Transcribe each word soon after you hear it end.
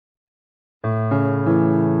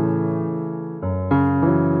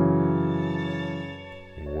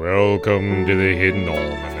Welcome to the Hidden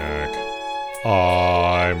Almanac.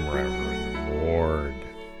 I'm Reverend Ward.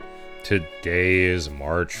 Today is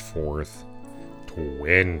March 4th,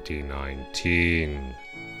 2019.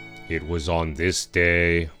 It was on this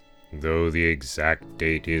day, though the exact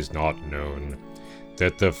date is not known,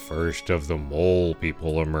 that the first of the mole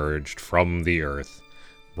people emerged from the earth,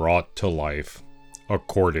 brought to life,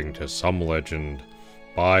 according to some legend,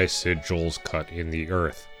 by sigils cut in the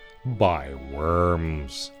earth by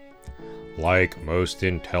worms. Like most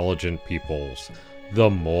intelligent peoples, the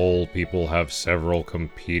mole people have several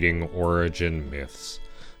competing origin myths,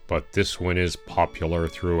 but this one is popular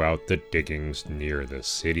throughout the diggings near the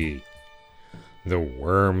city. The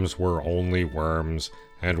worms were only worms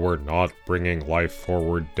and were not bringing life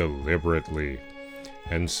forward deliberately,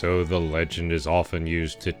 and so the legend is often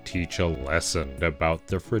used to teach a lesson about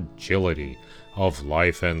the fragility of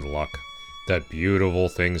life and luck, that beautiful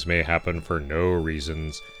things may happen for no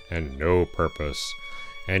reasons and no purpose,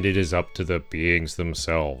 and it is up to the beings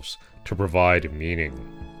themselves to provide meaning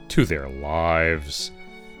to their lives.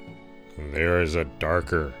 There is a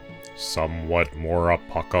darker, somewhat more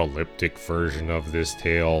apocalyptic version of this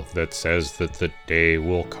tale that says that the day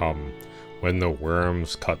will come when the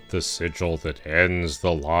worms cut the sigil that ends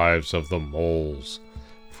the lives of the moles,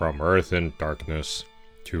 from earth and darkness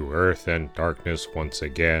to earth and darkness once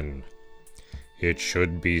again. It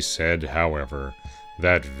should be said, however,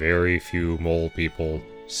 that very few mole people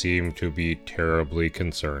seem to be terribly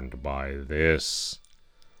concerned by this.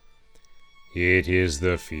 It is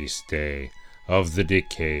the feast day of the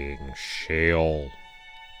Decaying Shale.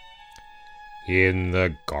 In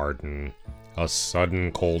the garden, a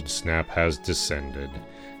sudden cold snap has descended,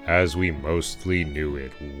 as we mostly knew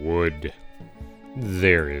it would.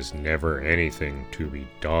 There is never anything to be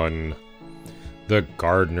done. The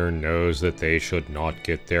gardener knows that they should not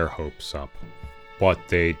get their hopes up, but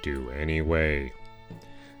they do anyway.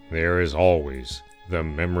 There is always the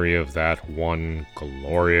memory of that one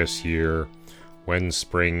glorious year when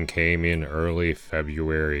spring came in early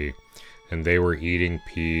February and they were eating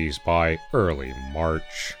peas by early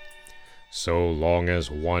March. So long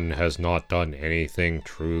as one has not done anything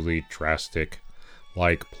truly drastic,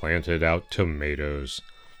 like planted out tomatoes,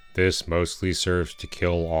 this mostly serves to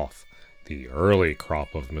kill off the early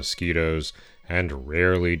crop of mosquitoes and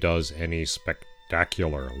rarely does any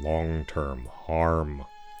spectacular long-term harm.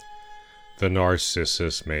 The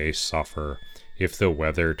narcissus may suffer if the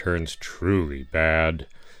weather turns truly bad,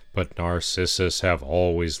 but narcissus have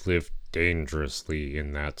always lived dangerously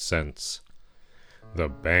in that sense. The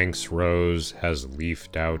Banks rose has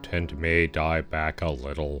leafed out and may die back a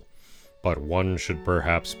little, but one should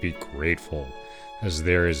perhaps be grateful, as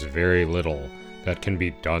there is very little that can be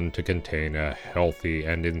done to contain a healthy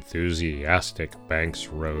and enthusiastic Banks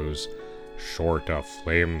rose, short a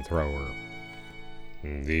flamethrower.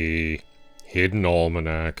 The Hidden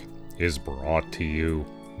Almanac is brought to you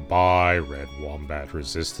by Red Wombat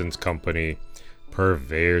Resistance Company,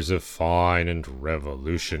 purveyors of fine and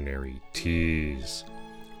revolutionary teas.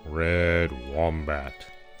 Red Wombat.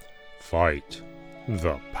 Fight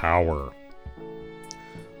the power.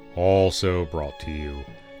 Also brought to you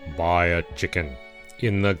by a chicken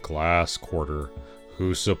in the glass quarter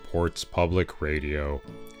who supports public radio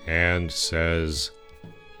and says,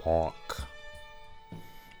 "Pock."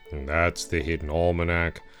 And that's the Hidden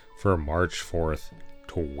Almanac for March 4th,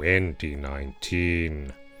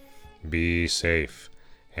 2019. Be safe,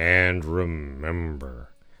 and remember,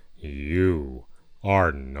 you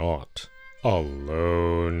are not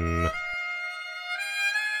alone.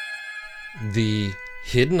 The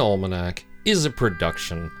Hidden Almanac is a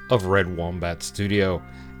production of Red Wombat Studio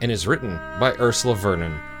and is written by Ursula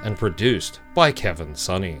Vernon and produced by Kevin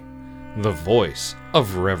Sonney. The voice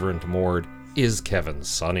of Reverend Mord is Kevin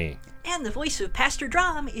Sonney. And the voice of Pastor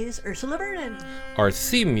Drum is Ursula Vernon. Our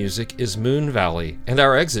theme music is Moon Valley, and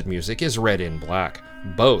our exit music is Red in Black,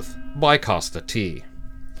 both by Costa T.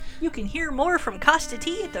 You can hear more from Costa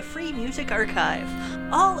T at the Free Music Archive.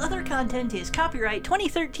 All other content is copyright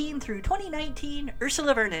 2013 through 2019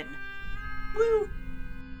 Ursula Vernon. Woo!